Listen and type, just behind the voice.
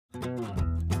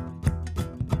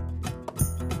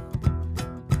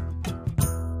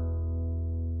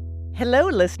Hello,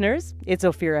 listeners. It's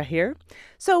Ophira here.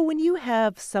 So when you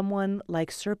have someone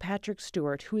like Sir Patrick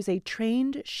Stewart, who is a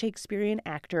trained Shakespearean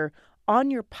actor,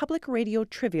 on your public radio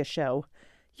trivia show,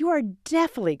 you are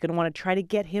definitely going to want to try to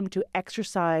get him to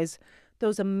exercise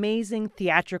those amazing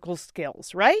theatrical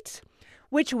skills, right?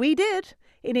 Which we did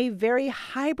in a very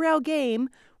highbrow game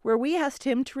where we asked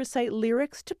him to recite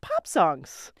lyrics to pop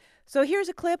songs. So here's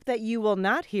a clip that you will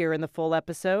not hear in the full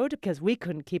episode because we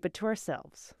couldn't keep it to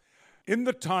ourselves. In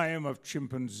the time of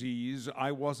chimpanzees,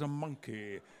 I was a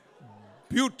monkey.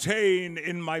 Butane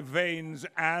in my veins,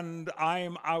 and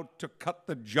I'm out to cut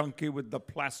the junkie with the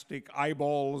plastic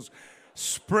eyeballs,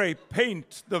 spray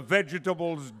paint the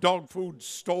vegetables, dog food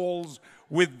stalls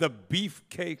with the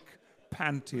beefcake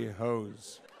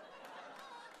pantyhose.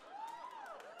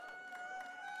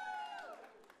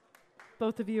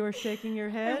 Both of you are shaking your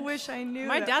head. I wish I knew.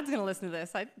 My dad's going to listen to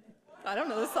this. I don't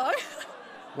know this song.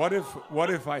 What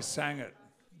if I sang it?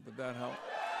 Would that help?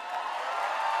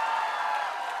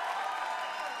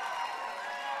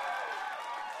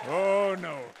 Oh,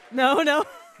 no. No.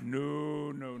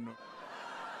 No.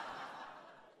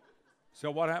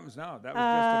 So what happens now? That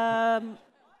was just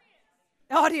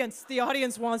Audience. The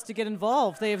audience wants to get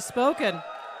involved. They have spoken.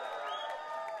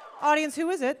 Audience, who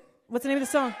is it? What's the name of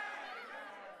the song?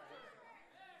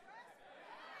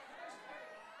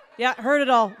 Yeah, heard it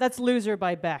all. That's Loser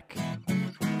by Beck.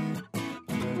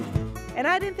 And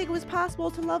I didn't think it was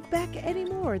possible to love Beck any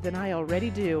more than I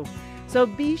already do. So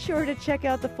be sure to check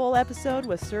out the full episode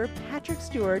with Sir Patrick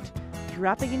Stewart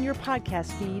dropping in your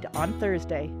podcast feed on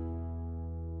Thursday.